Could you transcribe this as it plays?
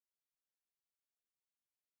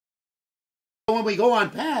When we go on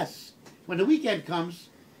pass, when the weekend comes,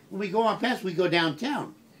 when we go on pass, we go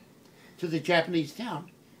downtown to the Japanese town,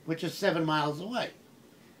 which is 7 miles away.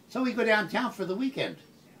 So we go downtown for the weekend,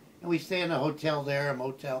 and we stay in a hotel there, a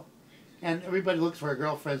motel, and everybody looks for a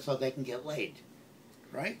girlfriend so they can get laid,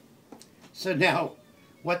 right? So now,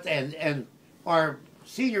 and our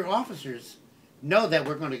senior officers know that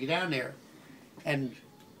we're going to get down there and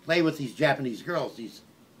play with these Japanese girls, these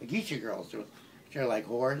geisha girls, which are like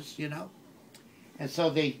whores, you know. And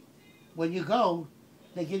so when you go,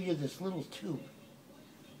 they give you this little tube.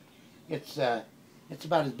 It's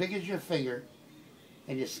about as big as your finger,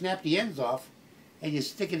 and you snap the ends off, and you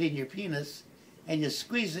stick it in your penis, and you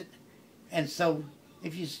squeeze it, and so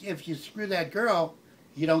if you screw that girl,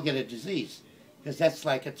 you don't get a disease, because that's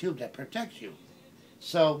like a tube that protects you.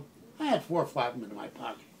 So I had 4 or 5 of them in my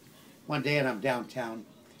pocket one day, and I'm downtown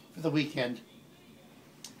for the weekend.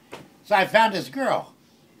 So I found this girl,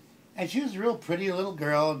 and she was a real pretty little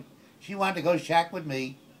girl, and she wanted to go shack with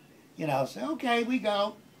me, you know. So okay, we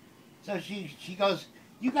go. So she goes,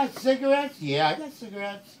 "You got cigarettes?" "Yeah, I got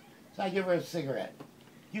cigarettes." So I give her a cigarette.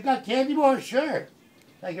 "You got candy bar?" "Sure."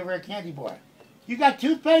 So I give her a candy bar. "You got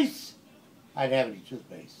toothpaste?" I didn't have any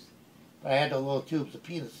toothpaste, but I had the little tubes of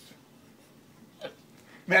penis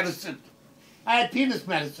medicine. I had penis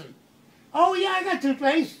medicine. "Oh yeah, I got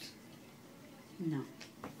toothpaste." No.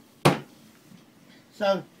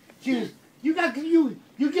 So she was, you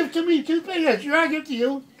give to me toothpaste?" "Yeah, sure, I give to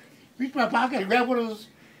you." Reach my pocket and grab one of those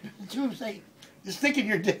tubes, say, you stick in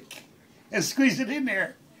your dick and squeeze it in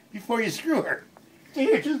there before you screw her. "Say,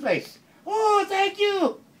 here, toothpaste." "Oh, thank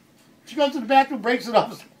you." She goes to the bathroom, breaks it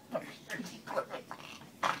off.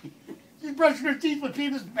 She's brushing her teeth with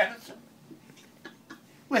penis medicine.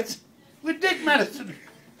 With dick medicine.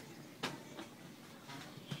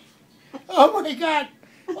 Oh my God.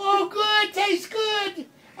 "Oh, good, tastes good."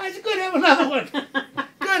 I said, "Good, have another one."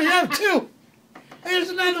 "Good, have 2. Here's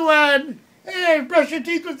another one. Hey, brush your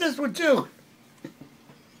teeth with this one too."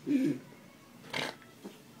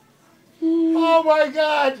 Oh my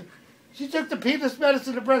God. She took the penis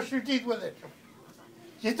medicine to brush her teeth with it.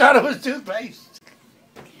 She thought it was toothpaste.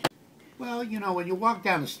 Well, you know, when you walk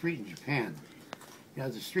down the street in Japan, you know,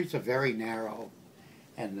 the streets are very narrow,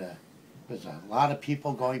 and there's a lot of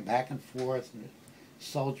people going back and forth, and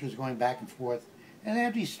soldiers going back and forth, and they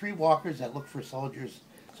have these streetwalkers that look for soldiers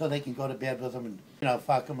so they can go to bed with them and, you know,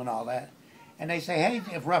 fuck them and all that. And they say, hey,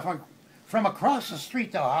 if from across the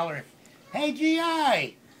street they'll holler, "Hey,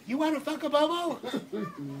 GI, you want to fuck a bobo?"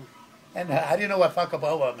 And I didn't know what fuck a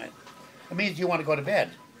bobo meant. It means you want to go to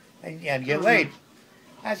bed and get laid.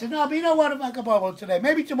 I said, "No, but you don't want to fuck a bobo today.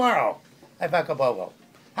 Maybe tomorrow I fuck a bobo.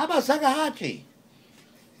 How about sakahachi?"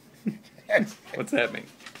 What's that mean?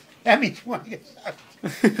 That means you want to get sucked.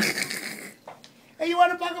 "Hey, you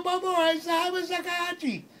want to fuck a bobo?" I said, "How about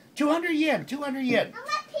sakahachi?" 200 yen, 200 yen.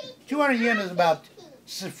 200 yen is about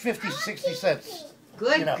 50, 60 cents.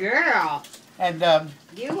 Good, you know. Girl. And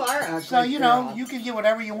you are a so, good you know, girl. you can get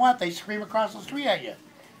whatever you want. They scream across the street at you.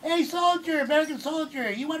 "Hey, soldier, American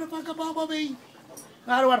soldier, you want to fuck a bobo me?"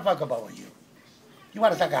 "No, I don't want to fuck a bobo you." "You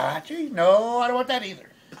want a sakahachi?" "No, I don't want that either."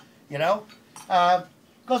 You know?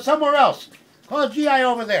 Go somewhere else. Call a GI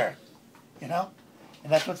over there. You know?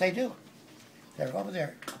 And that's what they do. They're over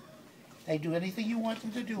there. They do anything you want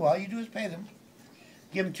them to do. All you do is pay them.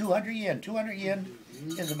 Give them 200 yen. 200 yen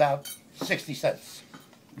is about 60 cents.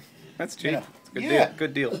 That's cheap. You know? It's a good Yeah. deal.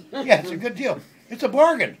 Good deal. Yeah, it's a good deal. It's a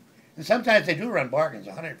bargain. And sometimes they do run bargains,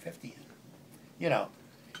 150 yen. You know,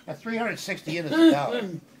 now 360 yen is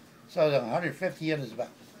 $1. So the 150 yen is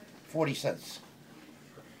about 40 cents.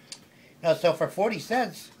 Now, so for 40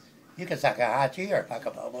 cents, you can sakahachi or fuck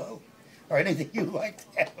a bobo or anything you like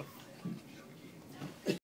to have.